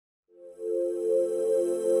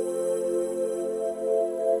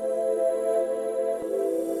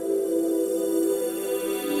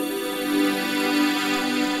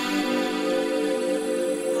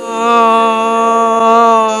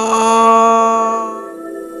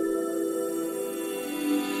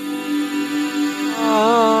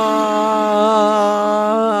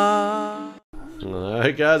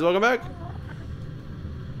Hey guys, welcome back.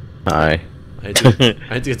 Hi. I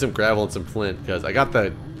had to get some gravel and some flint because I got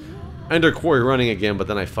the Ender Quarry running again, but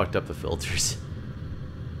then I fucked up the filters.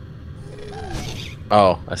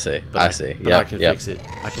 Oh, I see. But I see. But I can fix it.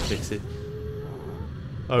 I can fix it.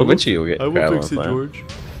 Eventually you'll get I will gravel fix it, and flint. George.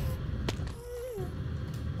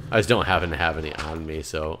 I just don't happen to have any on me,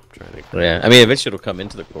 so I'm trying to. Yeah, I mean, eventually it'll come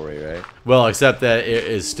into the quarry, right? Well, except that it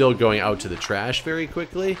is still going out to the trash very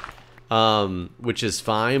quickly, which is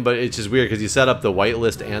fine, but it's just weird because you set up the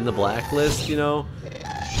whitelist and the blacklist, you know?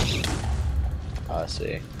 I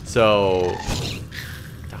see. So,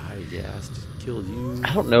 die, yes, just killed you.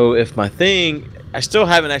 I don't know if my thing... I still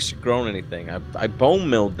haven't actually grown anything. I bone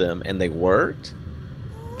milled them and they worked,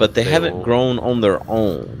 but they haven't won't. grown on their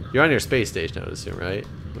own. You're on your space station, I would assume, right?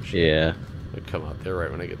 Oh, shit. Yeah. I'll come out there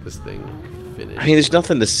right when I get this thing finished. I mean, there's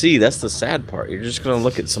nothing to see. That's the sad part. You're just going to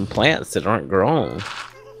look at some plants that aren't grown.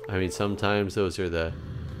 I mean, sometimes those are the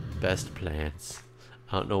best plants.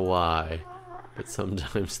 I don't know why, but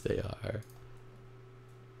sometimes they are.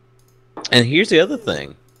 And here's the other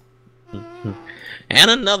thing.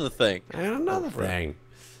 And another thing. And another thing.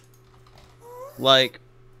 Like...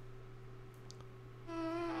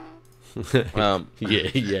 Yeah,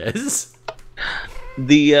 yes.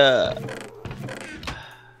 The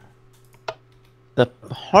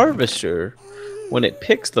harvester, when it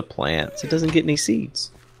picks the plants, it doesn't get any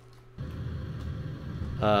seeds.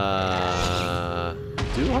 Do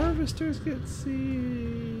harvesters get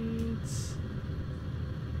seeds?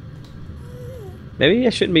 Maybe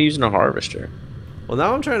I shouldn't be using a harvester. Well,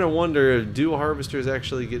 now I'm trying to wonder, do harvesters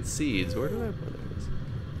actually get seeds? Where did I put those?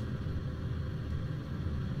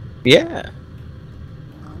 Yeah.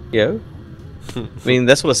 Yo. I mean,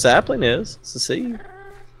 that's what a sapling is. It's a seed.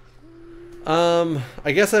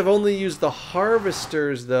 I guess I've only used the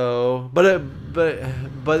harvesters though, but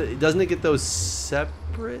doesn't it get those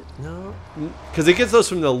separate? No, because it gets those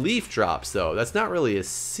from the leaf drops though. That's not really a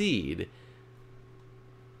seed.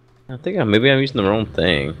 I think maybe I'm using the wrong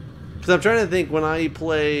thing. Because I'm trying to think when I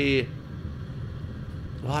play.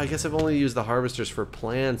 Well, I guess I've only used the harvesters for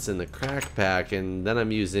plants in the crack pack, and then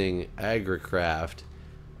I'm using AgriCraft,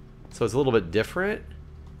 so it's a little bit different.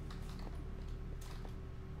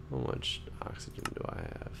 How much oxygen do I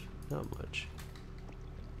have? Not much.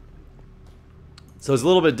 So it's a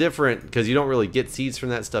little bit different because you don't really get seeds from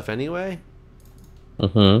that stuff anyway.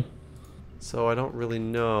 Mm-hmm. So I don't really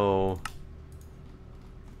know.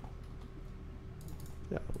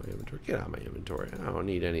 Get out of my inventory. Get out of my inventory. I don't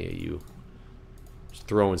need any of you. Just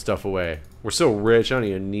throwing stuff away. We're so rich, I don't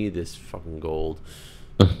even need this fucking gold.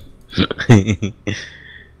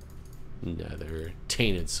 Nether.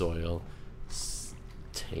 Tainted soil.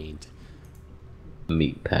 Taint.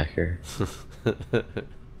 Meat packer.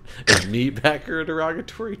 Is meat packer a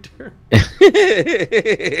derogatory term?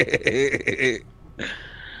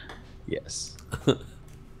 Yes.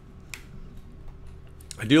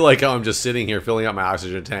 I do like how I'm just sitting here filling up my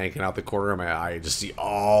oxygen tank, and out the corner of my eye I just see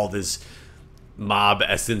all this mob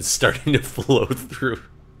essence starting to flow through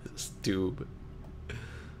this tube.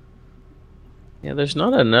 Yeah, there's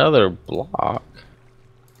not another block.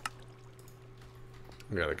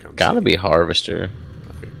 Gotta be harvester.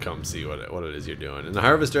 Come see what it is you're doing. And the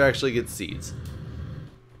harvester actually gets seeds.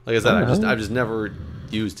 Like I said, I've just never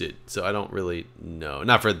used it, so I don't really know.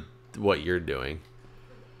 Not for what you're doing.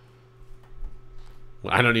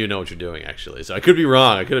 Well, I don't even know what you're doing actually, so I could be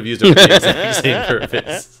wrong. I could have used it for the exact same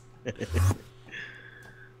purpose.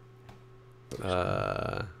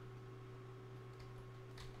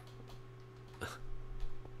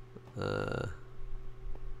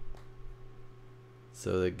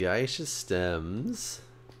 So the gaseous stems.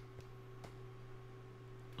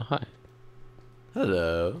 Hi.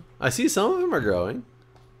 Hello. I see some of them are growing.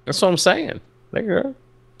 That's what I'm saying. They grow.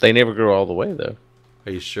 They never grow all the way though.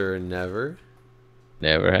 Are you sure never?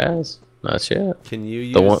 Never has. Not yet. Can you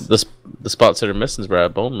use the spots that are missing is where I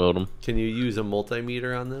bone milled them. Can you use a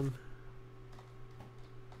multimeter on them?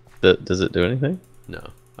 Does it do anything? No.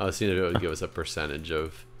 I was seeing if it would give us a percentage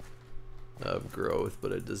of growth,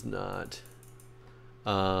 but it does not.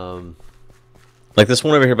 Like this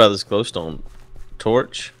one over here by this glowstone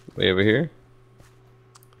torch, way over here.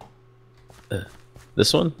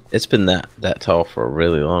 This one, it's been that tall for a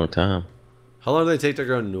really long time. How long do they take to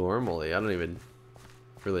grow normally? I don't even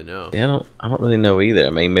really know. Yeah, I don't really know either.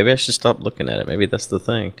 I mean, maybe I should stop looking at it. Maybe that's the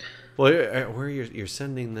thing. Well, where you're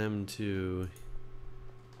sending them to?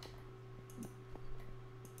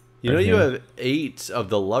 You know, you have 8 of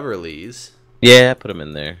the Loverlies. Yeah, I put them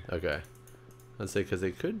in there. Okay. I'd say because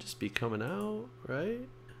they could just be coming out, right?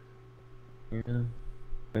 Yeah,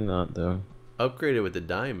 they're not though. Upgraded with the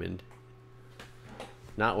diamond.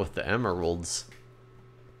 Not with the emeralds.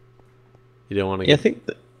 You don't want to. Yeah, I think.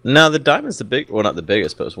 No, the diamond's the big. Well, not the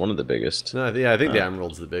biggest, but it's one of the biggest. No, yeah, I think the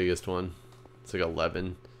emerald's the biggest one. It's like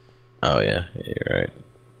 11. Oh yeah, you're right.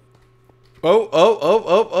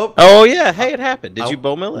 Oh! Oh yeah, hey, it happened. Did you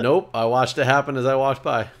bow mill it? Nope, I watched it happen as I walked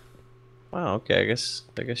by. Wow. Okay, I guess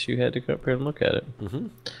you had to go up here and look at it.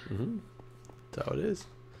 That's how it is.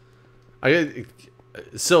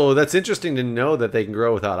 So that's interesting to know that they can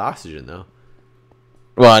grow without oxygen, though.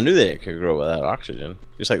 Well, I knew they could grow without oxygen,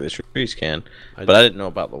 just like the trees can, but I didn't know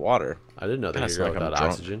about the water. I didn't know they could grow without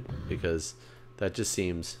oxygen because that just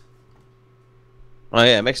seems. Oh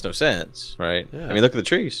yeah, it makes no sense, right? Yeah. I mean, look at the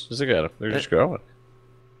trees. Just look at them; they're just growing.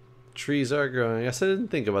 Trees are growing. I guess I didn't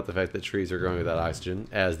think about the fact that trees are growing without oxygen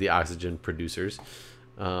as the oxygen producers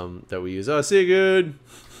that we use. Oh, see you, good.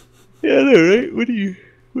 Yeah, I know, right?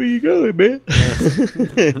 Where you going, man?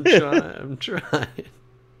 I'm trying.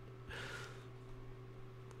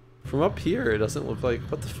 From up here, it doesn't look like.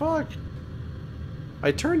 What the fuck?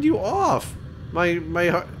 I turned you off. I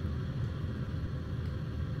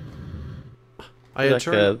had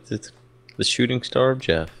turned the shooting star of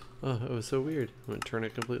Jeff. Oh, it was so weird. I'm gonna turn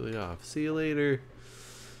it completely off. See you later.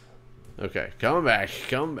 Okay, come back.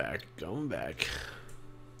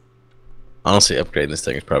 Honestly, upgrading this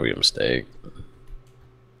thing is probably a mistake.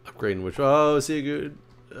 Upgrading which? Oh, see you good.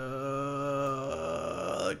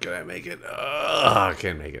 Can I make it? I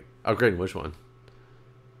can't make it. Upgrading which one?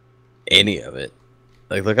 Any of it.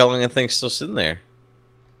 Like, look how long that thing's still sitting there.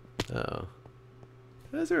 Oh.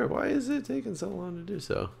 Why is it taking so long to do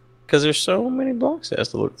so? Because there's so many blocks it has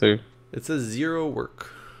to look through. It says 0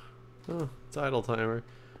 work. Oh, it's idle timer.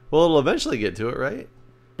 Well, it'll eventually get to it, right?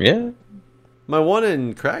 Yeah. My one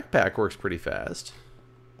in Crack Pack works pretty fast.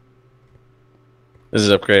 Is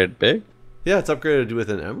it upgraded big? Yeah, it's upgraded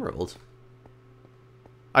with an emerald.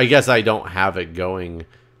 I guess I don't have it going.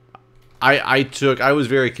 I was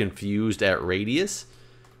very confused at radius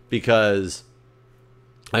because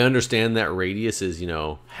I understand that radius is,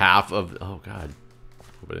 half of, oh god,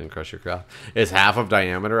 hope I didn't crush your craft. It's half of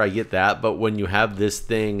diameter, I get that, but when you have this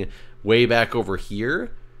thing way back over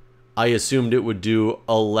here, I assumed it would do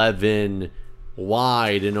 11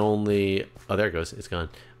 wide and only, oh there it goes, it's gone,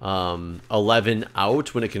 11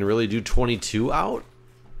 out when it can really do 22 out.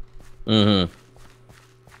 So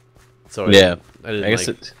yeah, I guess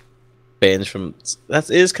it expands from.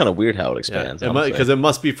 That is kind of weird how it expands. Yeah, because it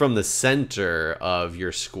must be from the center of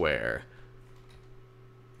your square.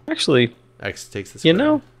 Actually, X takes the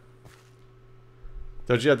square.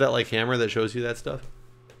 Don't you have that hammer that shows you that stuff?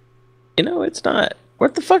 It's not.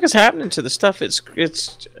 What the fuck is happening to the stuff? It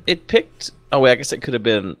picked. Oh wait, I guess it could have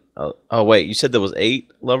been. Oh wait, you said there was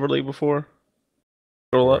 8 Loverly before.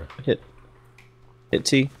 Scroll up. Hit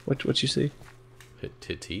T. What you see? Hit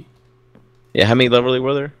T. Yeah, how many Loverly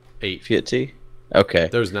were there? 8. If you hit T? Okay.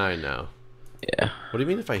 There's 9 now. Yeah. What do you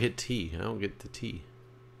mean if I hit T? I don't get the T.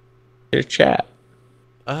 There's chat.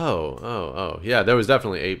 Oh. Yeah, there was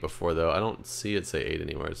definitely 8 before, though. I don't see it say 8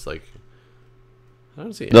 anymore. It's like... I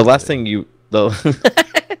don't see the last thing you...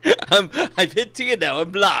 I've hit T and now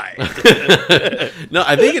I'm blind. No,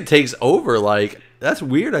 I think it takes over, That's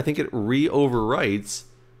weird. I think it re-overwrites.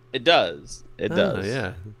 It does. It does.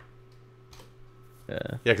 Yeah.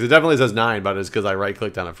 Yeah, because it definitely says 9, but it's because I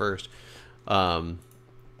right-clicked on it first. I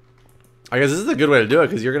guess this is a good way to do it,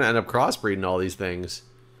 because you're going to end up crossbreeding all these things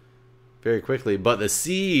very quickly. But the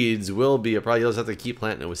seeds will be a problem. You'll just have to keep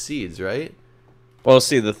planting it with seeds, right? Well,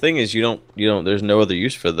 see, the thing is, you don't. There's no other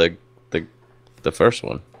use for the first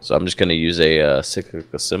one. So I'm just going to use a cyclic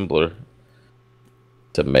assembler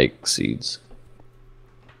to make seeds.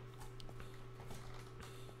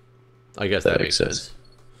 I guess that makes sense.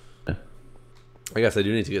 I guess I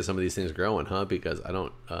do need to get some of these things growing, huh? Because I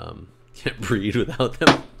don't can't breed without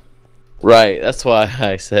them. Right. That's why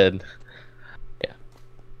I said, yeah.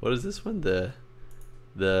 What is this one? The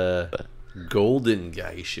golden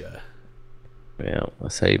geisha. Yeah,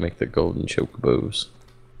 that's how you make the golden chocobos.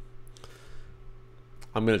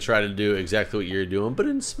 I'm gonna try to do exactly what you're doing, but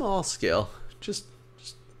in small scale. Just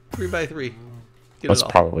 3x3. That's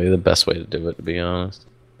probably the best way to do it, to be honest.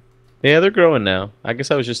 Yeah, they're growing now. I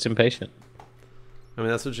guess I was just impatient. I mean,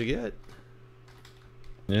 that's what you get.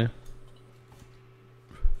 Yeah.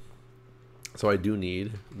 So I do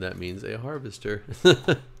need, that means a harvester.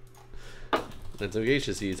 And some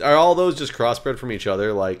geisha seeds. Are all those just crossbred from each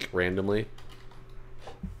other, randomly?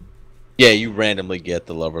 Yeah, you randomly get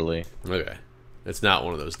the Loverly. Okay. It's not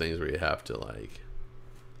one of those things where you have to,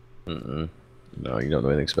 No, you don't do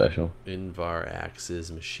anything special. Invar axes,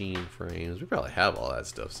 machine frames. We probably have all that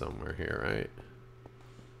stuff somewhere here, right?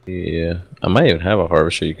 Yeah, I might even have a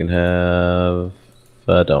harvester you can have.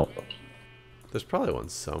 I don't. There's probably one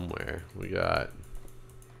somewhere. We got...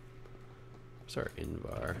 Where's our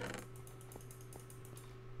invar?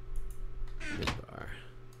 Invar.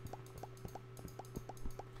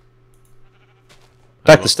 In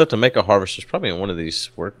fact, the stuff to make a harvester is probably on one of these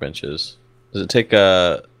workbenches. Does it take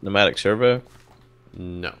a pneumatic servo?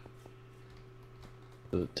 No.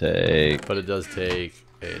 Does it take... But it does take...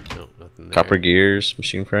 Hey, no, nothing there. Copper gears,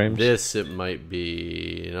 machine frames? This, it might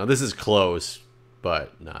be... You know, this is close,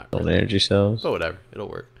 but not Old really. energy cells? But whatever. It'll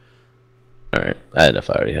work. Alright. I didn't know if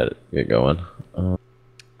I already had it get going. Alright,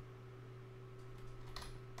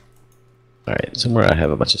 somewhere I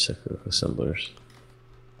have a bunch of circuit assemblers.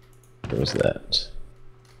 Where was that?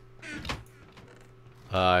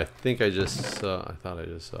 I think I just saw... I thought I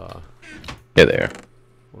just saw... Yeah, there.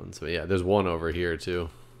 one. So yeah, there's one over here too.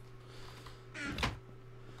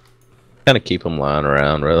 Kind of keep them lying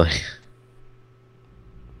around, really.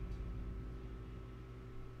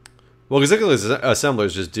 Well, because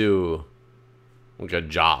assemblers just do like a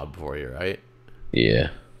job for you, right? Yeah.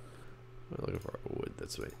 I'm looking for wood.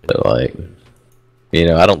 That's right. But like, you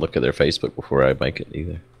know, I don't look at their Facebook before I make it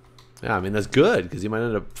either. Yeah, I mean that's good because you might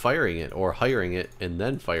end up firing it or hiring it and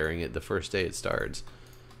then firing it the first day it starts.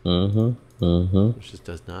 Which just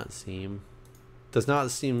does not seem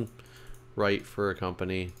right for a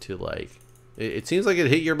company to like. It seems like it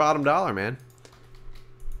hit your bottom dollar, man.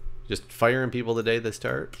 Just firing people the day they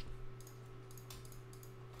start.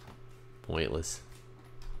 Pointless.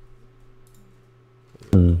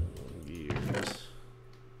 Gears.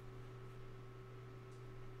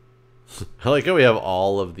 I like how we have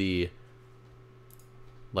all of the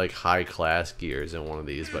like high class gears in one of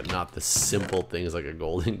these, but not the simple things like a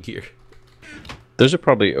golden gear. Those are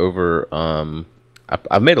probably over.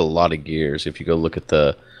 I've made a lot of gears. If you go look at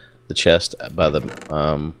the chest by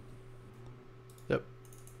the Yep,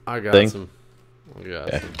 I got thing. some. I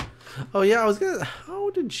got some. Oh yeah, I was gonna.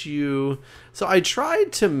 How did you? So I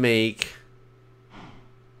tried to make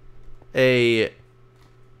a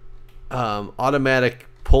automatic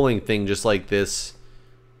pulling thing just like this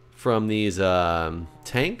from these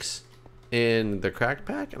tanks in the crack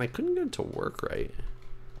pack, and I couldn't get it to work right.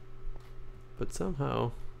 But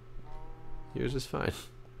somehow yours is fine.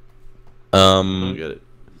 I don't get it.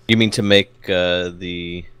 You mean to make To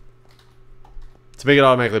make it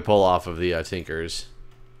automatically pull off of the Tinker's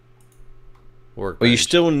workbench. Well, you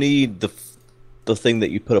still need the thing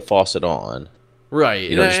that you put a faucet on. Right,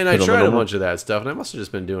 You know, and I just put tried a normal- bunch of that stuff, and I must have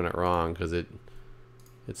just been doing it wrong because it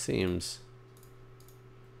seems.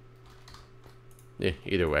 Yeah,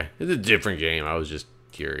 either way, it's a different game. I was just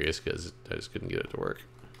curious because I just couldn't get it to work.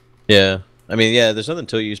 Yeah, I mean, yeah. There's nothing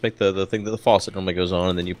to it. You just make the thing that the faucet normally goes on,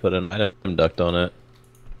 and then you put an item duct on it.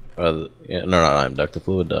 Yeah, no, not item duct, the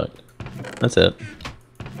fluid duct. That's it.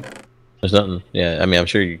 There's nothing. Yeah, I mean, I'm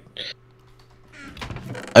sure you.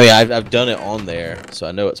 I mean, I've done it on there, so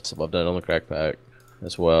I know it's. I've done it on the crack pack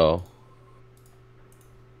as well.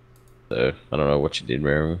 So I don't know what you did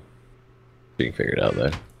wrong. You can figure it out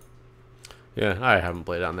though. Yeah, I haven't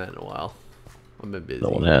played on that in a while. I've been busy. No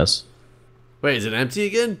one has. Wait, is it empty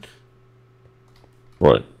again?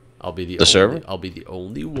 What? I'll be the The only, server? I'll be the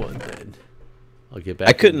only one then. I'll get back.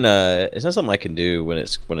 I couldn't. It's not something I can do when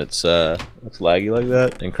it's laggy like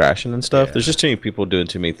that and crashing and stuff. Yeah. There's just too many people doing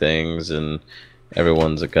too many things, and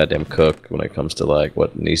everyone's a goddamn cook when it comes to like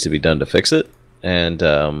what needs to be done to fix it. And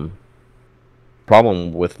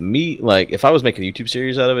problem with me, like if I was making a YouTube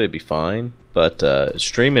series out of it, it'd be fine. But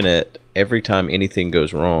streaming it, every time anything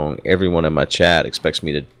goes wrong, everyone in my chat expects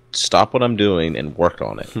me to stop what I'm doing and work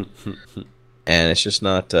on it. And it's just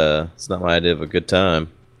not. It's not my idea of a good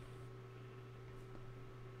time.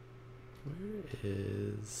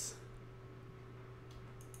 Is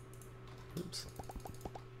oops.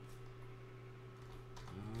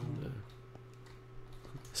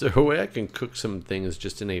 Is there a way I can cook some things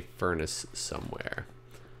just in a furnace somewhere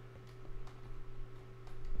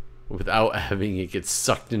without having it get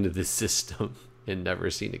sucked into the system and never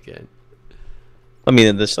seen again? I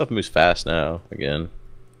mean, this stuff moves fast now. Again,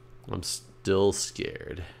 I'm still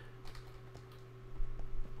scared.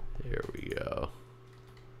 There we go.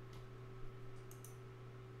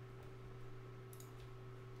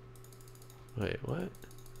 Wait, what?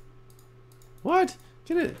 What?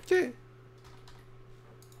 Get it.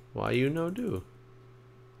 Why you no do?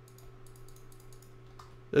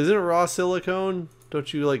 Isn't it raw silicone?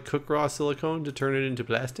 Don't you like cook raw silicone to turn it into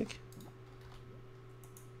plastic?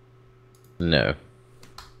 no. What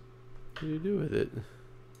do you do with it?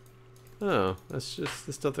 Oh, that's just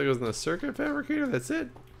the stuff that goes in the circuit fabricator? That's it?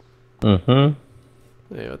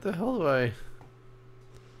 Mm-hmm. Hey, what the hell do I...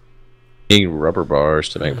 You need rubber bars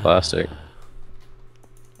to make plastic.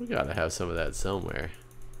 We gotta have some of that somewhere.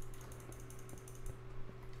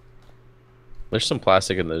 There's some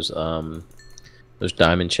plastic in those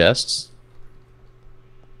diamond chests.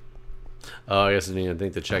 Oh, I guess I didn't even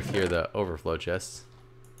think to check here the overflow chests.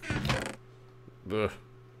 Ugh.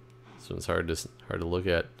 This one's hard to look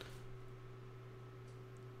at.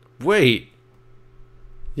 Wait,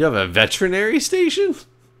 you have a veterinary station?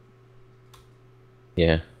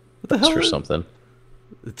 Yeah. What the hell? It's for something.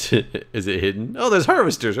 Is it hidden? Oh, there's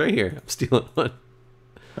harvesters right here. I'm stealing one.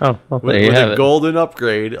 Oh, well, there With you have a it. golden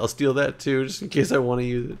upgrade. I'll steal that too, just in case I want to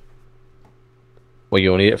use it. Well,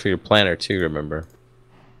 you will need it for your planter too, remember?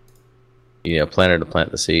 You need a planter to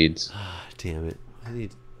plant the seeds. Damn it. I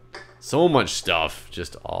need so much stuff.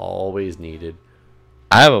 Just always needed.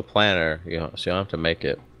 I have a planter, you know, so you don't have to make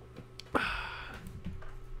it.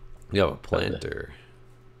 You have a planter.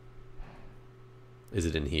 Is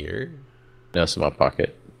it in here? No, it's in my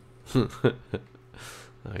pocket.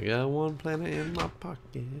 I got one planter in my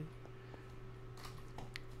pocket.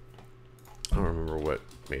 I don't remember what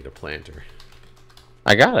made a planter.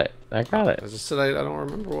 I got it. I got it. I just said I don't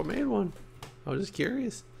remember what made one. I was just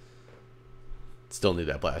curious. Still need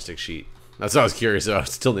that plastic sheet. That's what I was curious about.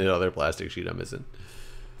 Still need another plastic sheet I'm missing.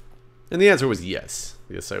 And the answer was yes.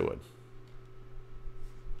 Yes, I would.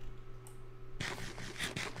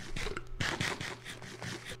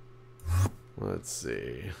 Let's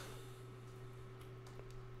see.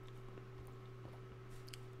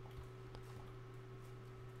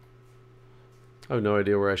 I have no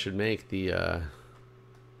idea where I should make the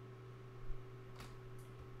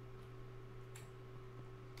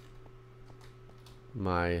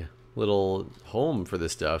my little home for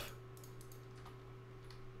this stuff.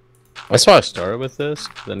 That's why I started with this,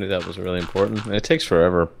 'cause I knew that was really important. And it takes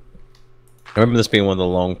forever. I remember this being one of the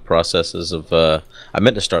long processes of, I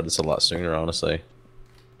meant to start this a lot sooner, honestly.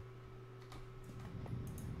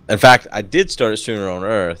 In fact, I did start it sooner on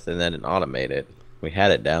Earth, and then didn't automate it. We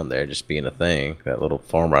had it down there just being a thing, that little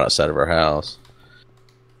farm right outside of our house.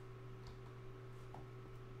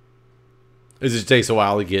 It just takes a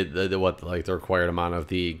while to get the required amount of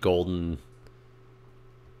the golden.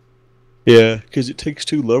 Yeah, because it takes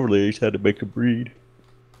 2 lovelies to make a breed.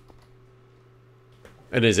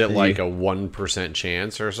 And is it like a 1%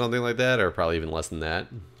 chance or something like that, or probably even less than that?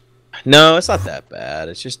 No, it's not that bad.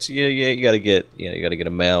 It's just you gotta get a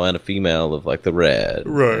male and a female of like the red,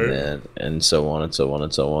 Right? And so on and so on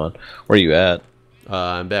and so on. Where are you at?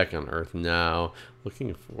 I'm back on Earth now,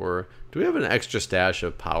 looking for. Do we have an extra stash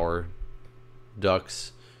of power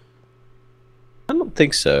ducks? I don't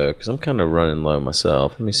think so, because I'm kind of running low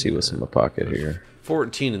myself. Let me see what's in my pocket here.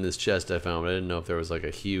 14 in this chest I found, but I didn't know if there was like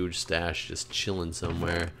a huge stash just chilling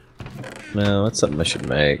somewhere. No, that's something I should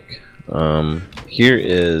make. Here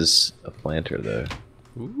is a planter though.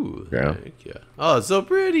 Ooh, Yeah. thank you. Oh, it's so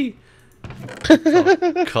pretty.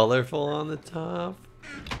 Colorful on the top.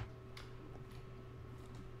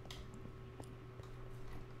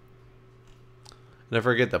 And I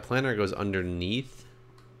forget the planter goes underneath.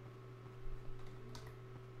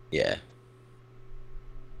 Yeah.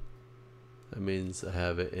 That means I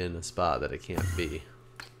have it in a spot that it can't be.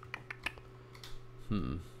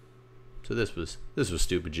 So this was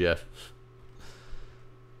stupid, Jeff.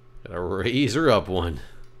 Gotta raise her up one.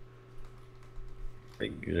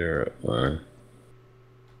 Figure it one.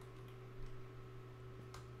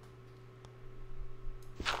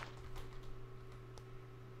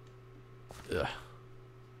 Ugh.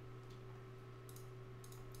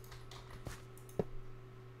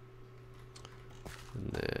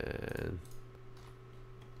 And then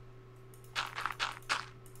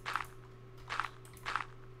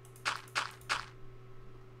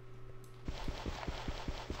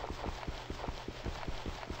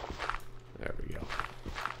there we go.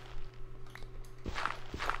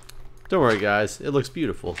 Don't worry, guys. It looks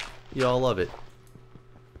beautiful. You all love it.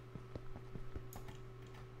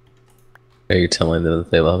 Are you telling them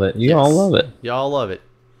that they love it? You Yes. all love it. Y'all love it.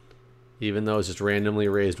 Even though it's just randomly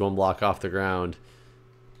raised 1 block off the ground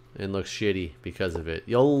and looks shitty because of it.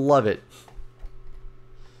 You'll love it.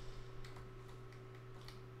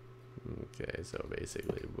 Okay, so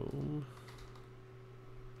basically, boom.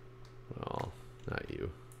 Well, not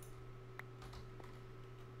you.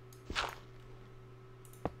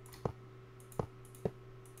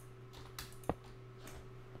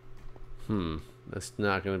 That's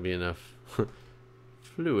not going to be enough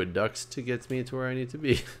fluid ducts to get me to where I need to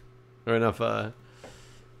be. Or enough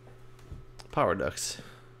power ducts.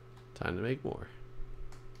 Time to make more.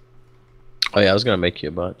 Oh yeah, I was gonna make you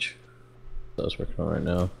a bunch. I was working on right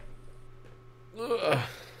now. Ugh.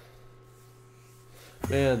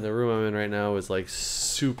 Man, the room I'm in right now is like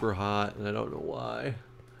super hot, and I don't know why.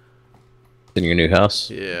 In your new house?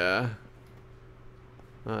 Yeah.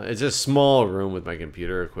 It's a small room with my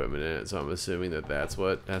computer equipment in it, so I'm assuming that that's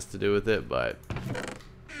what has to do with it, but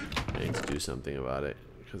I need to do something about it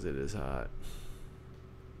because it is hot.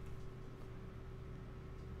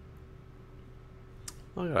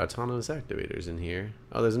 Oh, I got autonomous activators in here.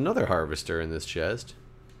 Oh, there's another harvester in this chest.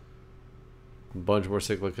 A bunch more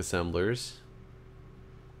cyclic assemblers.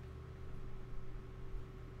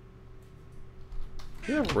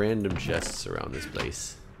 We have random chests around this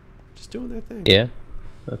place. Just doing their thing. Yeah,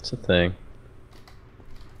 that's a thing.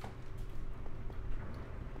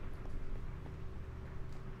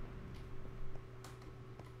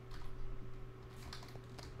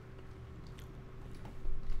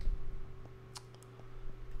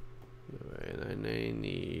 And I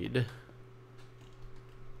need a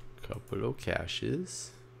couple of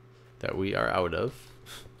caches that we are out of.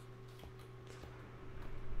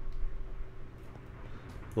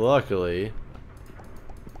 Luckily,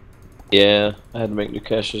 Yeah, I had to make new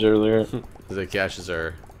caches earlier. the caches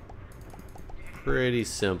are pretty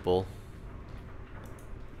simple.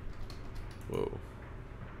 Whoa.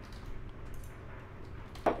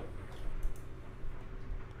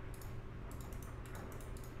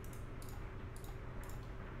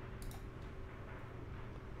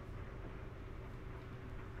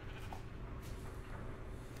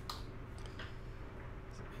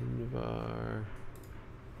 Invar.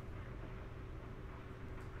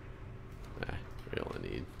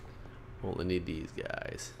 We only need these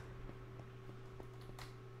guys.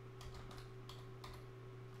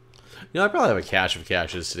 You know, I probably have a cache of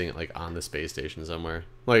caches sitting like on the space station somewhere,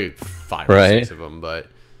 like 5 or 6 of them, but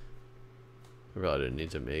I probably didn't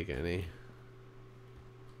need to make any.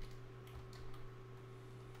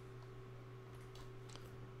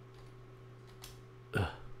 Okay.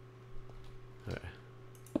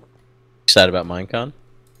 Excited about Minecon?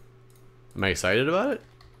 Am I excited about it?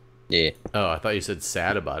 Yeah. Oh, I thought you said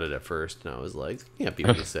sad about it at first, and I was like, can't be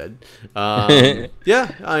what you said. Yeah,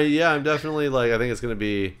 I'm definitely like, I think it's gonna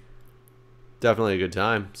be definitely a good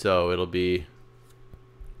time. So it'll be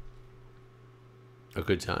a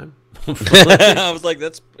good time. I was like,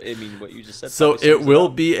 that's, I mean, what you just said. So it will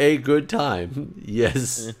be a good time.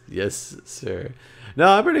 Yes, yes, sir. No,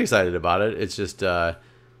 I'm pretty excited about it. It's just, I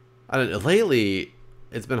don't know, lately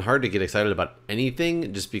it's been hard to get excited about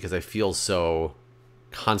anything just because I feel so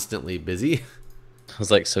constantly busy. I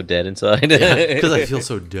was like so dead inside. Because I feel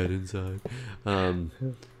so dead inside.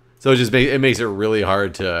 So it just makes it really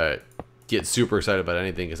hard to get super excited about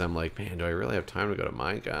anything because I'm like, man, do I really have time to go to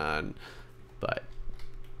Minecon? But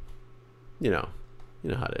you know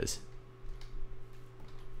how it is.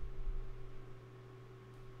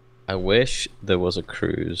 I wish there was a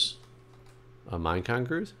cruise. A Minecon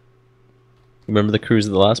cruise? Remember the cruise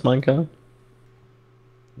of the last Minecon?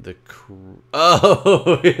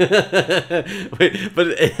 Oh, wait, but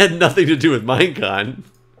it had nothing to do with Minecon.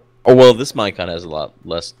 Oh well, this Minecon has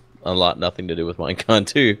nothing to do with Minecon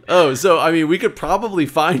too. Oh, so I mean, we could probably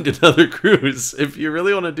find another cruise if you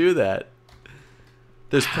really want to do that.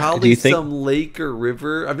 There's probably some lake or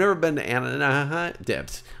river. I've never been to Anaheim. Anaheim?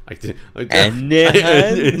 It's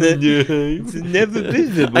never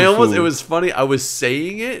been there before. It was funny. I was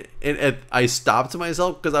saying it, and I stopped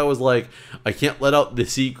myself because I was like, I can't let out the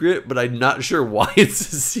secret, but I'm not sure why it's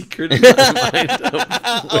a secret in my mind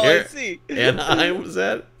of where Anaheim was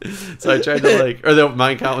at. So I tried to or the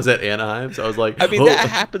mine count was at Anaheim. So I was like, I mean, that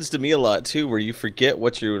happens to me a lot too, where you forget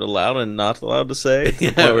what you're allowed and not allowed to say.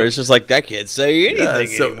 Yeah. Where it's just like, I can't say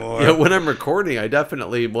anything anymore. Yeah, when I'm recording, I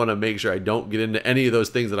definitely want to make sure I don't get into any of those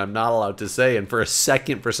things that I'm not allowed to say. And for a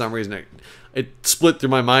second, for some reason, it split through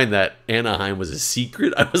my mind that Anaheim was a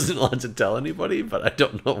secret. I wasn't allowed to tell anybody, but I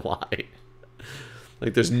don't know why.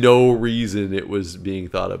 Like, there's no reason it was being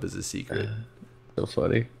thought of as a secret. So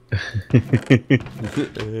funny. But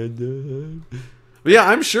yeah,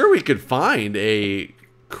 I'm sure we could find a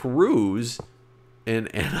cruise in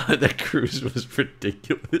Anaheim. That cruise was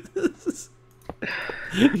ridiculous.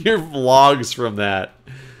 Your vlogs from that.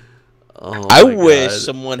 Oh I wish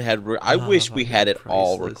someone had. I wish we had it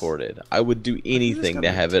all recorded. I would do anything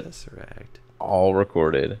to have it all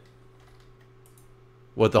recorded.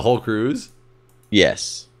 What, the whole cruise?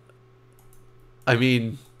 Yes. I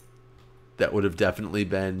mean, that would have definitely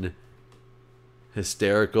been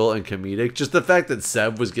hysterical and comedic. Just the fact that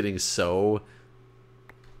Seb was getting so...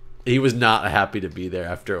 He was not happy to be there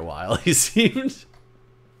after a while, he seemed.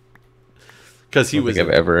 Because he was... I don't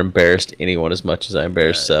think I've ever embarrassed anyone as much as I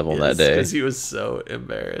embarrassed Seb on that day. Because he was so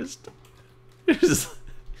embarrassed. He was just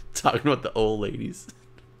talking about the old ladies.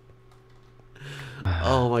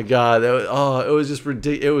 Oh my god, it was just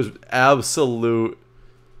ridiculous. It was absolute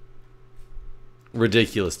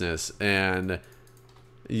ridiculousness, and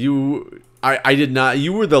I did not.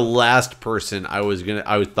 You were the last person I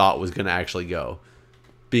thought was gonna actually go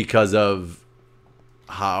because of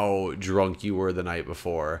how drunk you were the night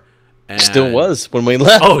before. And, still was when we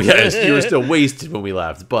left. Oh yes, you were still wasted when we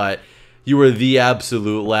left, but you were the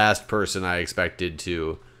absolute last person I expected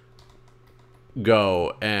to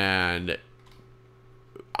go, and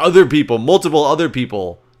multiple other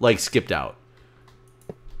people, like, skipped out.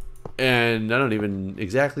 And I don't even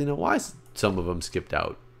exactly know why some of them skipped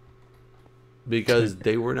out. Because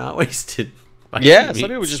they were not wasted. Yeah, some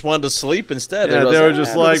people just wanted to sleep instead. Yeah, they were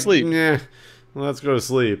just like, yeah, let's go to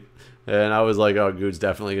sleep. And I was like, oh, Guude's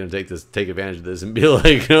definitely going to take advantage of this and be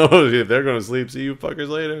like, oh, if they're going to sleep, see you fuckers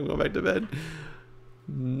later. I'm going back to bed.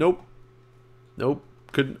 Nope.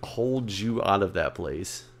 Couldn't hold you out of that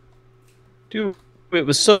place. Dude, it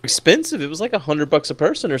was so expensive. It was like $100 a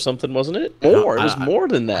person or something, wasn't it? More. It was more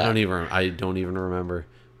than that. I don't even remember.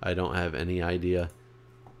 I don't have any idea.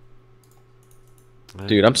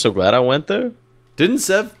 Dude, I'm so glad I went though. Did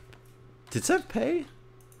Sev pay?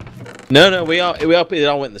 No, it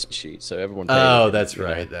all went in the sheet, so everyone paid. Oh, that's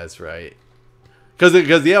right.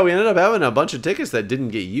 Because yeah, we ended up having a bunch of tickets that didn't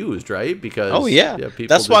get used, right? Because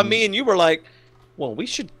that's why me and you were like, well, we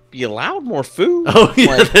should be allowed more food. Oh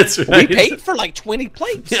yeah, like, that's right. We paid for like 20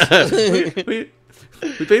 plates. Yeah, we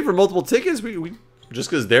paid for multiple tickets. We just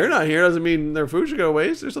because they're not here doesn't mean their food should go to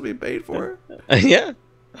waste. They're still being paid for. Yeah,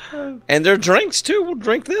 and their drinks too. We'll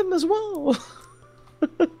drink them as well.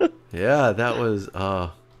 Yeah, that was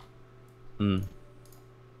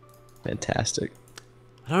fantastic.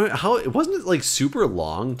 I don't know how it wasn't like super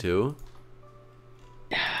long too.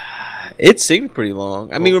 It seemed pretty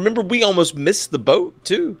long. I mean, remember we almost missed the boat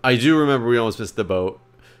too. I do remember we almost missed the boat,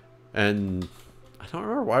 and I don't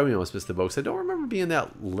remember why we almost missed the boat. Because I don't remember being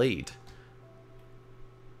that late.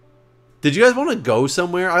 Did you guys want to go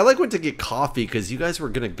somewhere? I went to get coffee because you guys were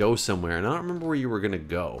gonna go somewhere, and I don't remember where you were gonna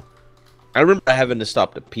go. I remember having to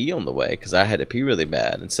stop to pee on the way because I had to pee really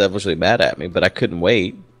bad, and Seth was really mad at me, but I couldn't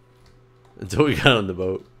wait until we got on the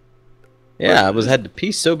boat. Yeah, I had to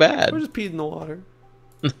pee so bad. We just peed in the water.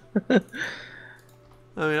 I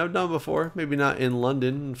mean, I've done it before. Maybe not in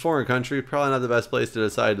London, foreign country. Probably not the best place to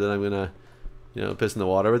decide that I'm gonna, piss in the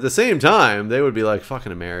water. But at the same time, they would be like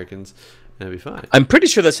fucking Americans, and it'd be fine. I'm pretty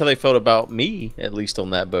sure that's how they felt about me, at least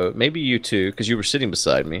on that boat. Maybe you too, because you were sitting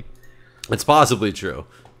beside me. It's possibly true.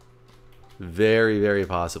 Very, very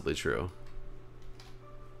possibly true.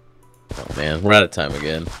 Oh man, we're out of time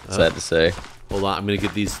again. Sad to say. Hold on, I'm gonna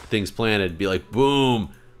get these things planted. Be like, boom!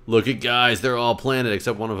 Look at guys, they're all planted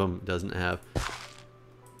except one of them doesn't have.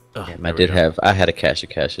 Oh, yeah, I had a cache of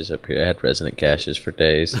caches up here. I had resident caches for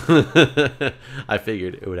days. I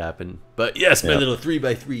figured it would happen, but yes, my little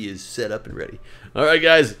 3x3 is set up and ready. All right,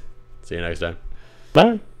 guys. See you next time.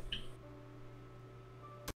 Bye.